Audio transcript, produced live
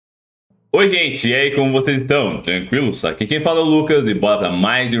Oi gente, e aí, como vocês estão? Tranquilos? Aqui quem fala é o Lucas e bora para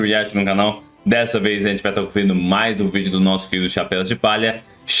mais um react no canal. Dessa vez a gente vai estar conferindo mais um vídeo do nosso querido Chapéus de Palha.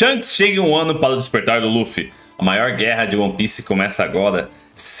 Shanks chega em um ano para o despertar do Luffy. A maior guerra de One Piece começa agora.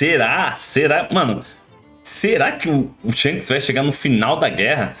 Será? Mano, será que o Shanks vai chegar no final da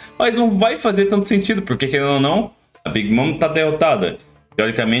guerra? Mas não vai fazer tanto sentido, porque querendo ou não, a Big Mom tá derrotada.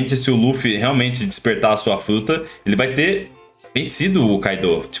 Teoricamente, se o Luffy realmente despertar a sua fruta, ele vai ter vencido o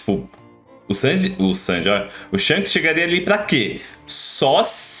Kaido. Tipo, o Shanks chegaria ali pra quê? Só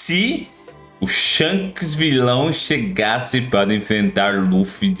se o Shanks vilão chegasse para enfrentar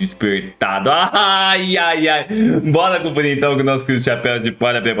Luffy despertado. Ai. Bora conferir então que o nosso querido Chapéus de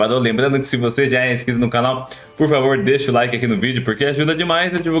Palha preparou. Lembrando que se você já é inscrito no canal, por favor, deixa o like aqui no vídeo, porque ajuda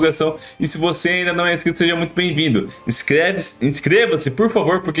demais na divulgação. E se você ainda não é inscrito, seja muito bem-vindo. Inscreva-se, por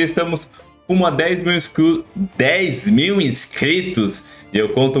favor, porque estamos com 10 mil inscritos. E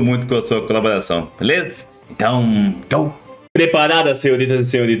eu conto muito com a sua colaboração, beleza? Então, go! Preparadas, senhoritas e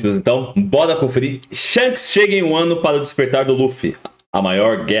senhoritos? Então, bora conferir. Shanks chega em um ano para o despertar do Luffy. A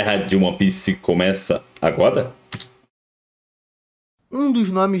maior guerra de One Piece começa agora? Um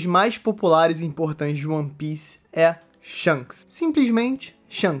dos nomes mais populares e importantes de One Piece é Shanks. Simplesmente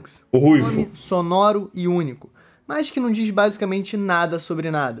Shanks. O ruivo. Nome sonoro e único, mas que não diz basicamente nada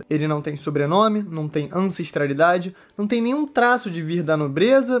sobre nada. Ele não tem sobrenome, não tem ancestralidade, não tem nenhum traço de vir da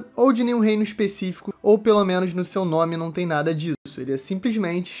nobreza ou de nenhum reino específico, ou pelo menos no seu nome não tem nada disso. Ele é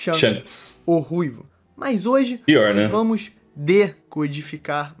simplesmente Shanks, o Ruivo. Mas hoje, Pior, né? Vamos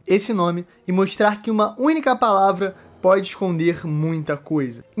decodificar esse nome e mostrar que uma única palavra pode esconder muita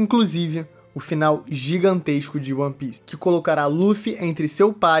coisa, inclusive o final gigantesco de One Piece, que colocará Luffy entre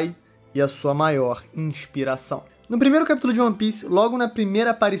seu pai e a sua maior inspiração. No primeiro capítulo de One Piece, logo na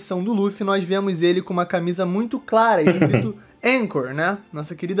primeira aparição do Luffy, nós vemos ele com uma camisa muito clara, escrito Anchor, né?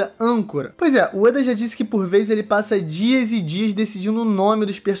 Nossa querida âncora. Pois é, o Oda já disse que por vezes ele passa dias e dias decidindo o nome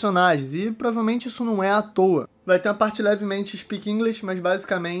dos personagens, e provavelmente isso não é à toa. Vai ter uma parte levemente speak English, mas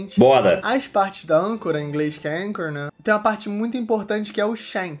basicamente... Bora! As partes da âncora, em inglês que é Anchor, né? Tem uma parte muito importante que é o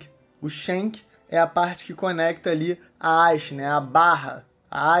Shank. O Shank é a parte que conecta ali a haste, né? A barra.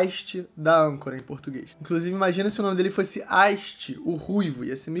 A haste da âncora em português. Inclusive, imagina se o nome dele fosse Haste, o Ruivo.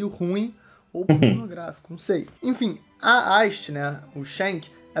 Ia ser meio ruim ou pornográfico, não sei. Enfim, a haste, né, o Shank,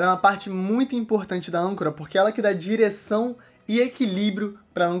 ela é uma parte muito importante da âncora, porque ela que dá direção e equilíbrio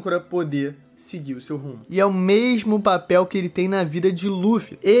para a âncora poder seguir o seu rumo. E é o mesmo papel que ele tem na vida de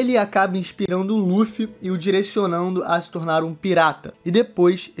Luffy. Ele acaba inspirando o Luffy e o direcionando a se tornar um pirata. E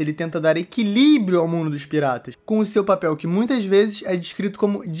depois ele tenta dar equilíbrio ao mundo dos piratas, com o seu papel que muitas vezes é descrito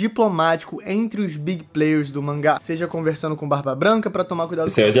como diplomático entre os big players do mangá. Seja conversando com Barba Branca para tomar cuidado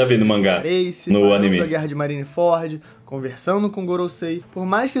Isso eu já vi no mangá, no anime. A guerra de Marineford, conversando com Gorosei. Por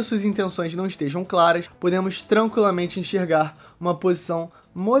mais que suas intenções não estejam claras, podemos tranquilamente enxergar uma posição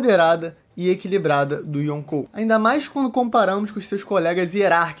moderada e equilibrada do Yonkou. Ainda mais quando comparamos com os seus colegas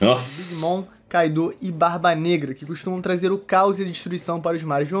hierárquicos, Big Mom, Kaido e Barba Negra, que costumam trazer o caos e a destruição para os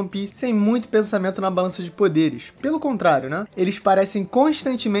mares de One Piece sem muito pensamento na balança de poderes. Pelo contrário, né? Eles parecem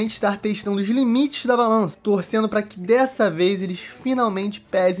constantemente estar testando os limites da balança, torcendo para que dessa vez eles finalmente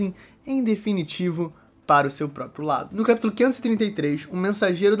pesem em definitivo para o seu próprio lado. No capítulo 533, um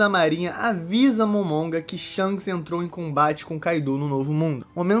mensageiro da marinha avisa Momonga que Shanks entrou em combate com Kaido no Novo Mundo.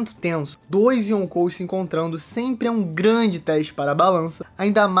 Momento tenso, dois Yonkous se encontrando sempre é um grande teste para a balança,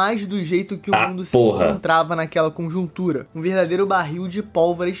 ainda mais do jeito que o mundo se encontrava naquela conjuntura. Um verdadeiro barril de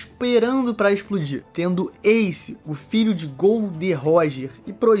pólvora esperando para explodir, tendo Ace, o filho de ɪṛ괱ᴛᴶỗi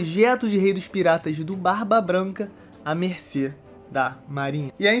e projeto de rei dos piratas do Barba Branca, à mercê da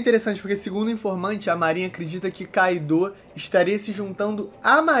marinha. E é interessante porque, segundo o informante, a marinha acredita que Kaido estaria se juntando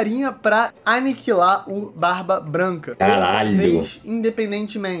à marinha para aniquilar o Barba Branca. Caralho! Talvez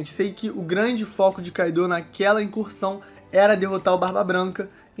independentemente. Sei que o grande foco de Kaido naquela incursão era derrotar o Barba Branca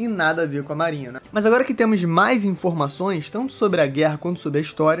e nada a ver com a marinha, né? Mas agora que temos mais informações, tanto sobre a guerra quanto sobre a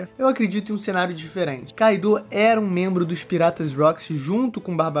história, eu acredito em um cenário diferente. Kaido era um membro dos Piratas Rocks junto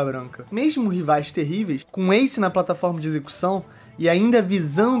com Barba Branca. Mesmo rivais terríveis, com Ace na plataforma de execução, e ainda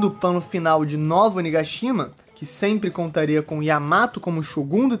visando o plano final de Nova Onigashima, que sempre contaria com Yamato como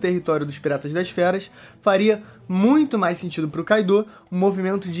Shogun do território dos Piratas das Feras, faria muito mais sentido para o Kaido um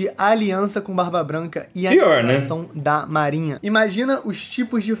movimento de aliança com Barba Branca e a aniquilação da marinha. Imagina os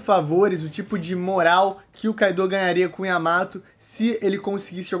tipos de favores, o tipo de moral que o Kaido ganharia com Yamato se ele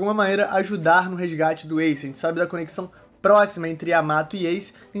conseguisse de alguma maneira ajudar no resgate do Ace. A gente sabe da conexão próxima entre Yamato e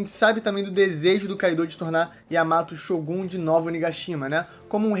Ace, a gente sabe também do desejo do Kaido de tornar Yamato Shogun de Nova Onigashima, né?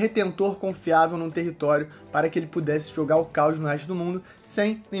 Como um retentor confiável num território para que ele pudesse jogar o caos no resto do mundo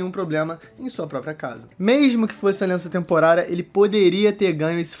sem nenhum problema em sua própria casa. Mesmo que fosse aliança temporária, ele poderia ter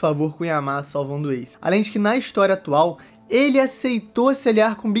ganho esse favor com Yamato salvando Ace. Além de que na história atual, ele aceitou se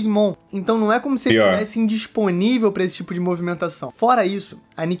aliar com Big Mom, então não é como se ele estivesse indisponível para esse tipo de movimentação. Fora isso,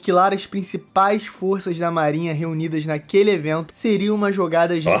 aniquilar as principais forças da marinha reunidas naquele evento seria uma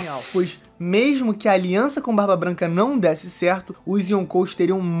jogada genial, pois mesmo que a aliança com Barba Branca não desse certo, os Yonkous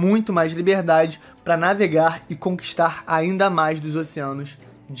teriam muito mais liberdade para navegar e conquistar ainda mais dos oceanos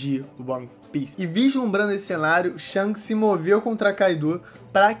de One Piece. E vislumbrando esse cenário, Shanks se moveu contra Kaido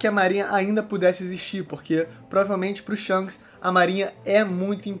para que a marinha ainda pudesse existir, porque provavelmente para o Shanks a marinha é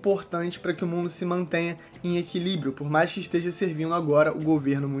muito importante para que o mundo se mantenha em equilíbrio, por mais que esteja servindo agora o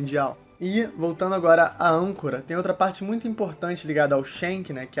governo mundial. E voltando agora à âncora, tem outra parte muito importante ligada ao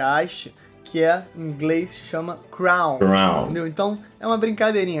Shank, né, que é a haste, que em inglês chama crown. Entendeu? Então é uma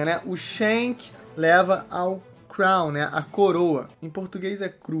brincadeirinha, né? O Shank leva ao crown, né? A coroa. Em português é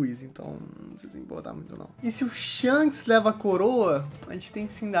cruz, então não sei se importar muito não. E se o Shanks leva a coroa, a gente tem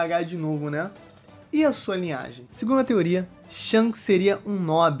que se indagar de novo, né? E a sua linhagem? Segundo a teoria, Shanks seria um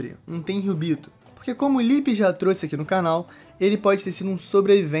nobre, um tenryubito. Porque como o Lipe já trouxe aqui no canal, ele pode ter sido um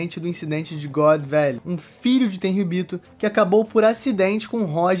sobrevivente do incidente de God Valley, um filho de tenryubito que acabou por acidente com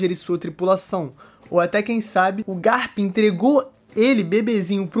Roger e sua tripulação. Ou até quem sabe, o Garp entregou ele,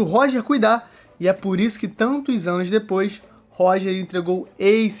 bebezinho, pro Roger cuidar, e é por isso que tantos anos depois, Roger entregou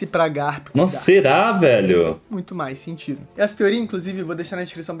Ace pra Garp. Não será, velho? Muito mais sentido. Essa teoria, inclusive, vou deixar na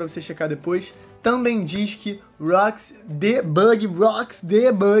descrição pra você checar depois, também diz que Rocks the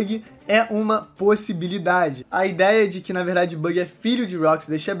Bug é uma possibilidade. A ideia de que, na verdade, Bug é filho de Rocks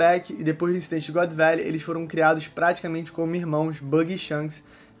the Shebeck, e depois do incidente de God Valley, eles foram criados praticamente como irmãos, Bug e Shanks,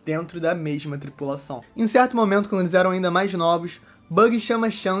 dentro da mesma tripulação. Em um certo momento, quando eles eram ainda mais novos, Bug chama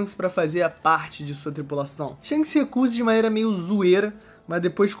Shanks para fazer a parte de sua tripulação. Shanks se recusa de maneira meio zoeira, mas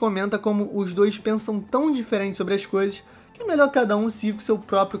depois comenta como os dois pensam tão diferente sobre as coisas que é melhor cada um seguir o seu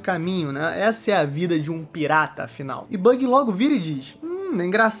próprio caminho, né? Essa é a vida de um pirata, afinal. E Bug logo vira e diz: é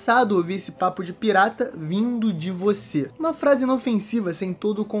engraçado ouvir esse papo de pirata vindo de você. Uma frase inofensiva, sem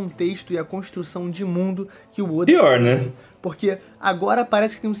todo o contexto e a construção de mundo que o Oda pior, né? Porque agora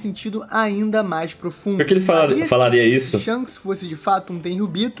parece que tem um sentido ainda mais profundo. Por que ele falaria isso? Se Shanks fosse de fato um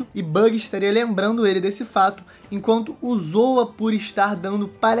tenryubito, e Bug estaria lembrando ele desse fato, enquanto o zoa por estar dando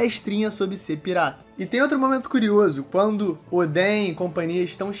palestrinha sobre ser pirata. E tem outro momento curioso, quando Oden e companhia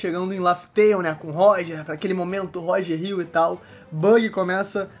estão chegando em Laugh Tale, né, com Roger, para aquele momento Roger Hill e tal, Bug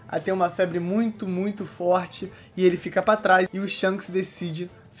começa a ter uma febre muito forte e ele fica para trás, e o Shanks decide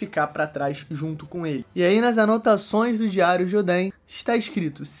ficar para trás junto com ele. E aí nas anotações do diário de Oden está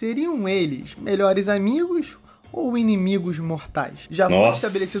escrito: seriam eles melhores amigos ou inimigos mortais? Já foi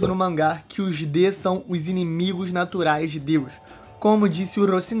estabelecido no mangá que os D são os inimigos naturais de Deus, como disse o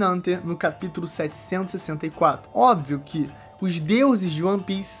Rocinante no capítulo 764. Óbvio que os deuses de One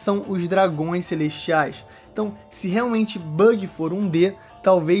Piece são os dragões celestiais. Então, se realmente Bug for um D,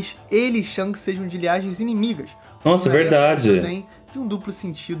 talvez ele e Shanks sejam de linhagens inimigas. Nossa, é verdade. De um duplo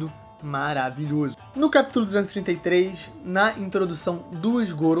sentido maravilhoso. No capítulo 233, na introdução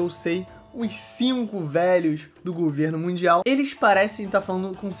dos Gorosei, os 5 velhos do governo mundial, eles parecem estar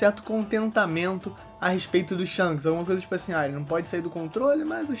falando com certo contentamento a respeito do Shanks. Alguma coisa tipo assim, ele não pode sair do controle,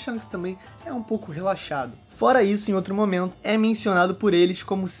 mas o Shanks também é um pouco relaxado. Fora isso, em outro momento, é mencionado por eles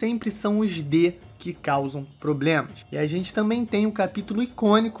como sempre são os D que causam problemas. E a gente também tem um capítulo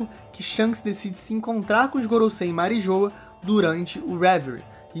icônico que Shanks decide se encontrar com os Gorosei em Marijoa durante o Reverie.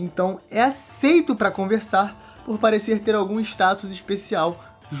 Então é aceito para conversar por parecer ter algum status especial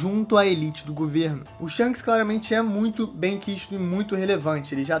junto à elite do governo. O Shanks claramente é muito bem quisto e muito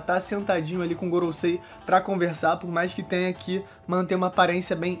relevante. Ele já tá sentadinho ali com o Gorosei para conversar, por mais que tenha que manter uma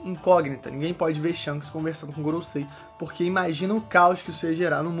aparência bem incógnita. Ninguém pode ver Shanks conversando com o Gorosei, porque imagina o caos que isso ia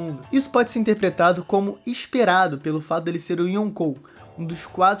gerar no mundo. Isso pode ser interpretado como esperado pelo fato dele ser o Yonkou, um dos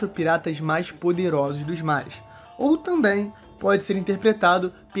 4 piratas mais poderosos dos mares. Ou também pode ser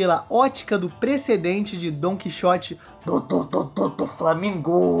interpretado pela ótica do precedente de Don Quixote do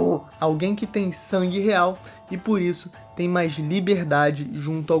Flamingo. Alguém que tem sangue real e por isso tem mais liberdade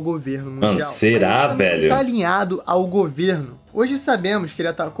junto ao governo mundial. Mano, será, velho? Tá alinhado ao governo. Hoje sabemos que ele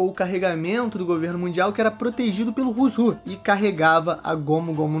atacou o carregamento do governo mundial, que era protegido pelo Who's Who e carregava a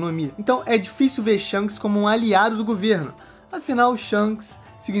Gomu Gomu no Mi. Então é difícil ver Shanks como um aliado do governo. Afinal, Shanks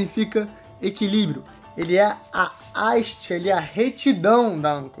significa equilíbrio. Ele é a haste, ele é a retidão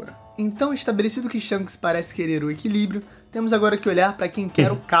da âncora. Então, estabelecido que Shanks parece querer o equilíbrio, temos agora que olhar para quem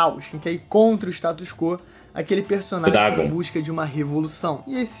quer o caos, quem quer ir contra o status quo, aquele personagem em busca de uma revolução.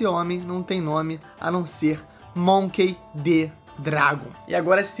 E esse homem não tem nome a não ser Monkey D. Dragon. E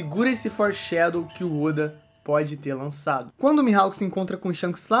agora segura esse foreshadow que o Oda pode ter lançado. Quando o Mihawk se encontra com o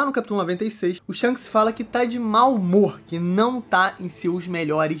Shanks lá no capítulo 96, o Shanks fala que tá de mau humor, que não tá em seus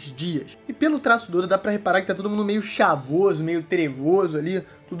melhores dias. E pelo traço do Oda dá pra reparar que tá todo mundo meio chavoso, meio trevoso ali,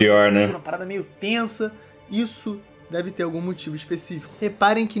 tudo pior, né? Uma parada meio tensa. Isso deve ter algum motivo específico.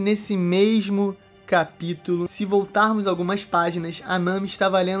 Reparem que nesse mesmo capítulo, se voltarmos algumas páginas, a Nami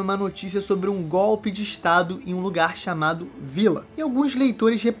estava lendo uma notícia sobre um golpe de estado em um lugar chamado Vila. E alguns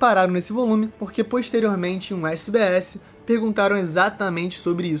leitores repararam nesse volume, porque posteriormente em um SBS perguntaram exatamente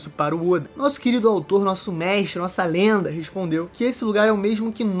sobre isso para o Oda. Nosso querido autor, nosso mestre, nossa lenda, respondeu que esse lugar é o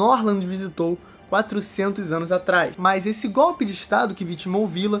mesmo que Norland visitou 400 anos atrás. Mas esse golpe de estado que vitimou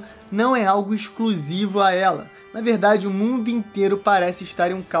Vila não é algo exclusivo a ela. Na verdade, o mundo inteiro parece estar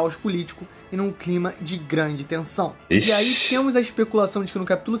em um caos político e num clima de grande tensão. Ixi. E aí temos a especulação de que no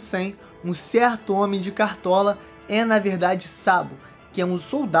capítulo 100, um certo homem de cartola é na verdade Sabo, que é um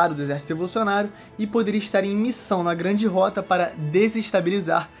soldado do exército revolucionário e poderia estar em missão na grande rota para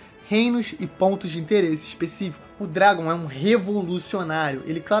desestabilizar reinos e pontos de interesse específicos. O Dragon é um revolucionário,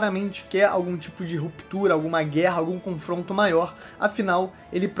 ele claramente quer algum tipo de ruptura, alguma guerra, algum confronto maior, afinal,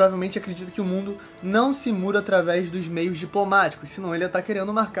 ele provavelmente acredita que o mundo não se muda através dos meios diplomáticos, senão ele está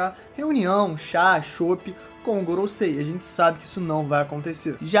querendo marcar reunião, chá, chopp com o Gorosei, a gente sabe que isso não vai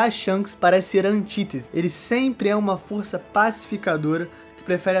acontecer. Já Shanks parece ser a antítese, ele sempre é uma força pacificadora que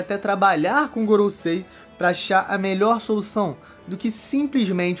prefere até trabalhar com o Gorosei para achar a melhor solução do que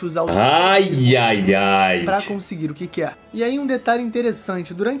simplesmente usar os para conseguir o que quer. E aí um detalhe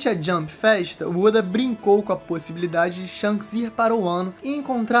interessante, durante a Jump Festa, o Oda brincou com a possibilidade de Shanks ir para o Wano e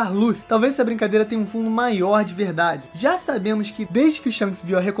encontrar Luffy. Talvez essa brincadeira tenha um fundo maior de verdade. Já sabemos que desde que o Shanks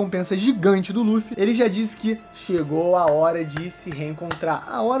viu a recompensa gigante do Luffy, ele já disse que chegou a hora de se reencontrar.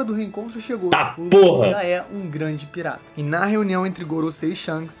 A hora do reencontro chegou. O Luffy já é um grande pirata. E na reunião entre Gorosei e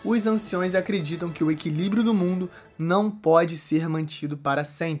Shanks, os anciões acreditam que o equilíbrio do mundo não pode ser mantido para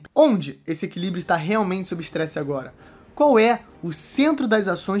sempre. Onde esse equilíbrio está realmente sob estresse agora? Qual é o centro das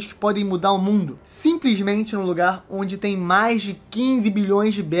ações que podem mudar o mundo? Simplesmente no lugar onde tem mais de 15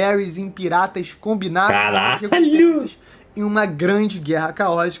 bilhões de berries em piratas combinados em uma grande guerra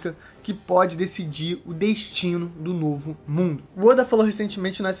caótica que pode decidir o destino do novo mundo. O Oda falou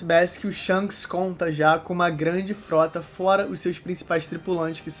recentemente no SBS que o Shanks conta já com uma grande frota fora os seus principais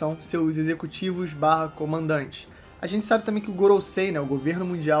tripulantes, que são seus executivos/comandantes. A gente sabe também que o Gorosei, né, o governo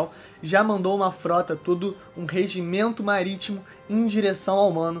mundial, já mandou uma frota, todo um regimento marítimo em direção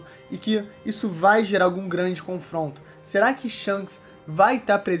ao Wano e que isso vai gerar algum grande confronto. Será que Shanks vai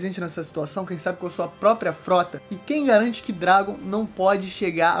estar presente nessa situação, quem sabe com a sua própria frota? E quem garante que Dragon não pode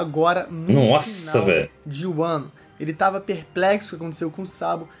chegar agora no final de Wano? Ele estava perplexo com o que aconteceu com o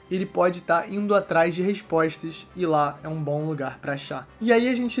Sabo e ele pode estar indo atrás de respostas e lá é um bom lugar para achar. E aí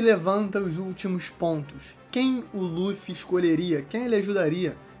a gente levanta os últimos pontos. Quem o Luffy escolheria? Quem ele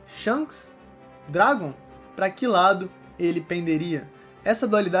ajudaria? Shanks? Dragon? Para que lado ele penderia? Essa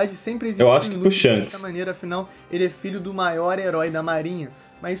dualidade sempre existe. Eu acho que pro Shanks. Dessa maneira, afinal, ele é filho do maior herói da marinha,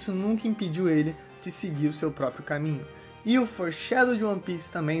 mas isso nunca impediu ele de seguir o seu próprio caminho. E o foreshadow de One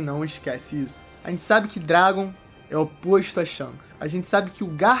Piece também não esquece isso. A gente sabe que Dragon é oposto a Shanks. A gente sabe que o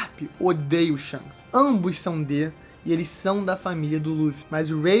Garp odeia o Shanks. Ambos são D e eles são da família do Luffy.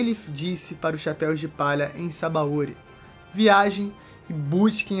 Mas o Rayleigh disse para os Chapéus de Palha em Sabaody: viajem e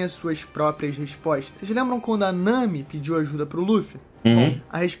busquem as suas próprias respostas. Vocês lembram quando a Nami pediu ajuda pro Luffy? Bom,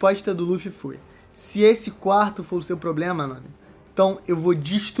 a resposta do Luffy foi: se esse quarto for o seu problema, Nami, então eu vou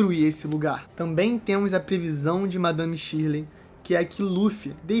destruir esse lugar. Também temos a previsão de Madame Shirley, que é que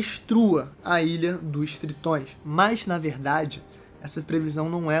Luffy destrua a Ilha dos Tritões. Mas, na verdade, essa previsão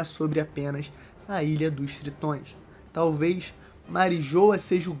não é sobre apenas a Ilha dos Tritões. Talvez Marijoa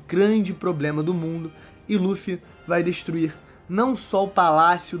seja o grande problema do mundo e Luffy vai destruir não só o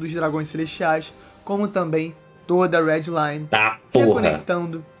Palácio dos Dragões Celestiais, como também toda a Red Line,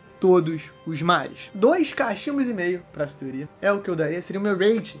 reconectando todos os mares. 2,5 cachimbos para essa teoria. É o que eu daria, seria o meu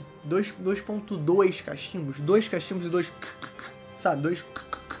rating. 2.2 cachimbos. 2 cachimbos e 2... sabe, 2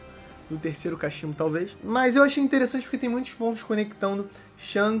 no terceiro cachimbo, talvez. Mas eu achei interessante porque tem muitos pontos conectando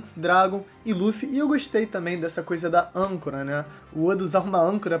Shanks, Dragon e Luffy. E eu gostei também dessa coisa da âncora, né? O Oda usar uma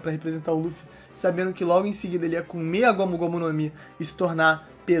âncora para representar o Luffy, sabendo que logo em seguida ele ia comer a Gomu Gomu no Mi e se tornar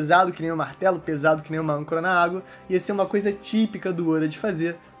pesado que nem um martelo, pesado que nem uma âncora na água. Ia ser uma coisa típica do Oda de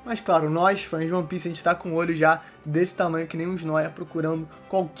fazer, Mas claro, nós, fãs de One Piece, a gente tá com o olho já desse tamanho que nem uns nóia, procurando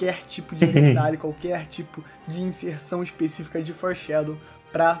qualquer tipo de detalhe, qualquer tipo de inserção específica de foreshadow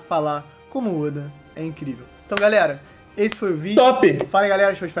pra falar como o Oda é incrível. Então, galera, esse foi o vídeo. Top! Fala aí, galera,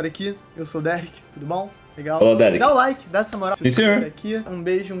 deixa eu estar aqui. Eu sou o Derek, tudo bom? Legal? Olá, Derek. Dá o like, dá essa moral. Sim, senhor. Aqui. Um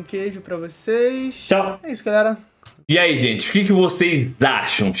beijo, um queijo pra vocês. Tchau. É isso, galera. E aí, gente, o que vocês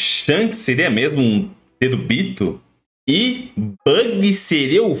acham? Shanks seria mesmo um Terubito? E Bug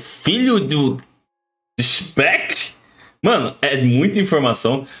seria o filho do Spec? Mano, é muita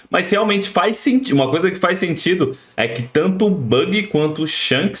informação, mas realmente faz sentido. Uma coisa que faz sentido é que tanto o Bug quanto o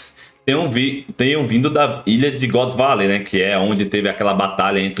Shanks tenham vindo da ilha de God Valley, né? Que é onde teve aquela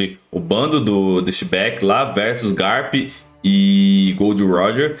batalha entre o bando do Deste lá versus Garp e Gold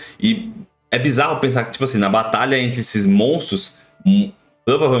Roger. E é bizarro pensar que, tipo assim, na batalha entre esses monstros,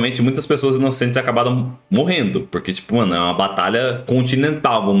 provavelmente muitas pessoas inocentes acabaram morrendo. Porque, tipo, mano, é uma batalha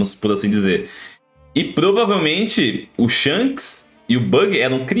continental, vamos por assim dizer. E provavelmente o Shanks e o Bug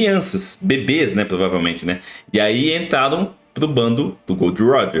eram crianças, bebês, né, provavelmente, né? E aí entraram pro bando do Gold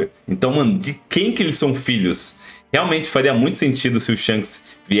Roger. Então, mano, de quem que eles são filhos? Realmente faria muito sentido se o Shanks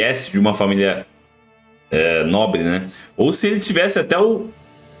viesse de uma família nobre, né? Ou se ele tivesse até o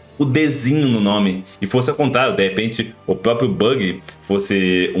Dzinho no nome e fosse ao contrário, de repente o próprio Bug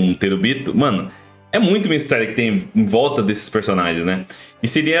fosse um Terubito. Mano, é muito mistério que tem em volta desses personagens, né?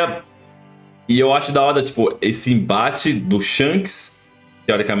 E eu acho da hora, tipo, esse embate do Shanks,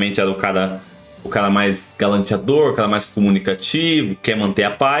 teoricamente era o cara mais galanteador, o cara mais comunicativo, quer manter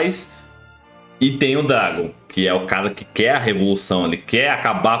a paz. E tem o Dragon, que é o cara que quer a revolução, ele quer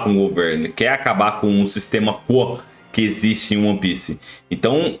acabar com o governo, ele quer acabar com o sistema quo que existe em One Piece.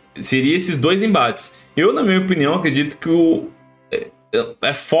 Então, seria esses dois embates. Eu, na minha opinião, acredito que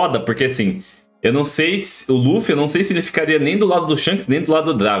é foda, porque assim, eu não sei se o Luffy, eu não sei se ele ficaria nem do lado do Shanks, nem do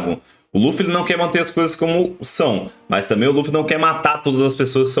lado do Dragon. O Luffy ele não quer manter as coisas como são, mas também o Luffy não quer matar todas as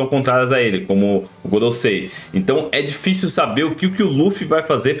pessoas que são contrárias a ele, como o Gorosei. Então é difícil saber o que o Luffy vai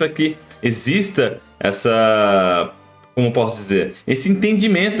fazer para que exista essa, como posso dizer, esse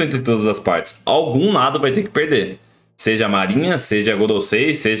entendimento entre todas as partes. Algum lado vai ter que perder. Seja a Marinha, seja a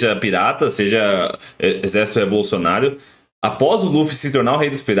Gorosei, seja a Pirata, seja Exército Revolucionário. Após o Luffy se tornar o Rei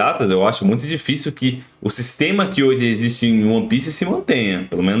dos Piratas, eu acho muito difícil que o sistema que hoje existe em One Piece se mantenha,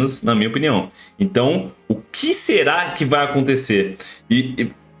 pelo menos na minha opinião. Então, o que será que vai acontecer?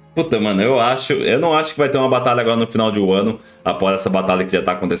 Puta, mano, eu não acho que vai ter uma batalha agora no final de Wano, após essa batalha que já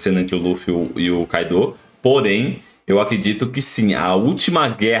tá acontecendo entre o Luffy e o Kaido. Porém, eu acredito que sim, a última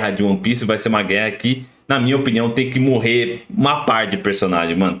guerra de One Piece vai ser uma guerra que, na minha opinião, tem que morrer uma par de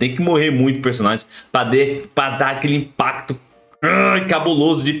personagem, mano. Tem que morrer muito personagem pra dar aquele impacto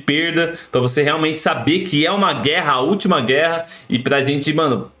cabuloso de perda, pra você realmente saber que é uma guerra, a última guerra, e pra gente,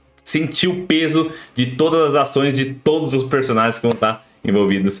 mano, sentir o peso de todas as ações de todos os personagens que vão estar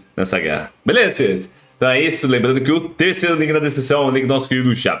envolvidos nessa guerra. Beleza, senhores? Então é isso, lembrando que o terceiro link na descrição é o link do nosso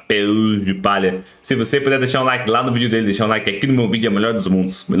querido Chapéus de Palha. Se você puder deixar um like lá no vídeo dele, deixar um like aqui no meu vídeo, é o melhor dos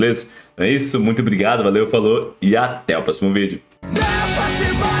mundos, beleza? Então é isso, muito obrigado, valeu, falou e até o próximo vídeo.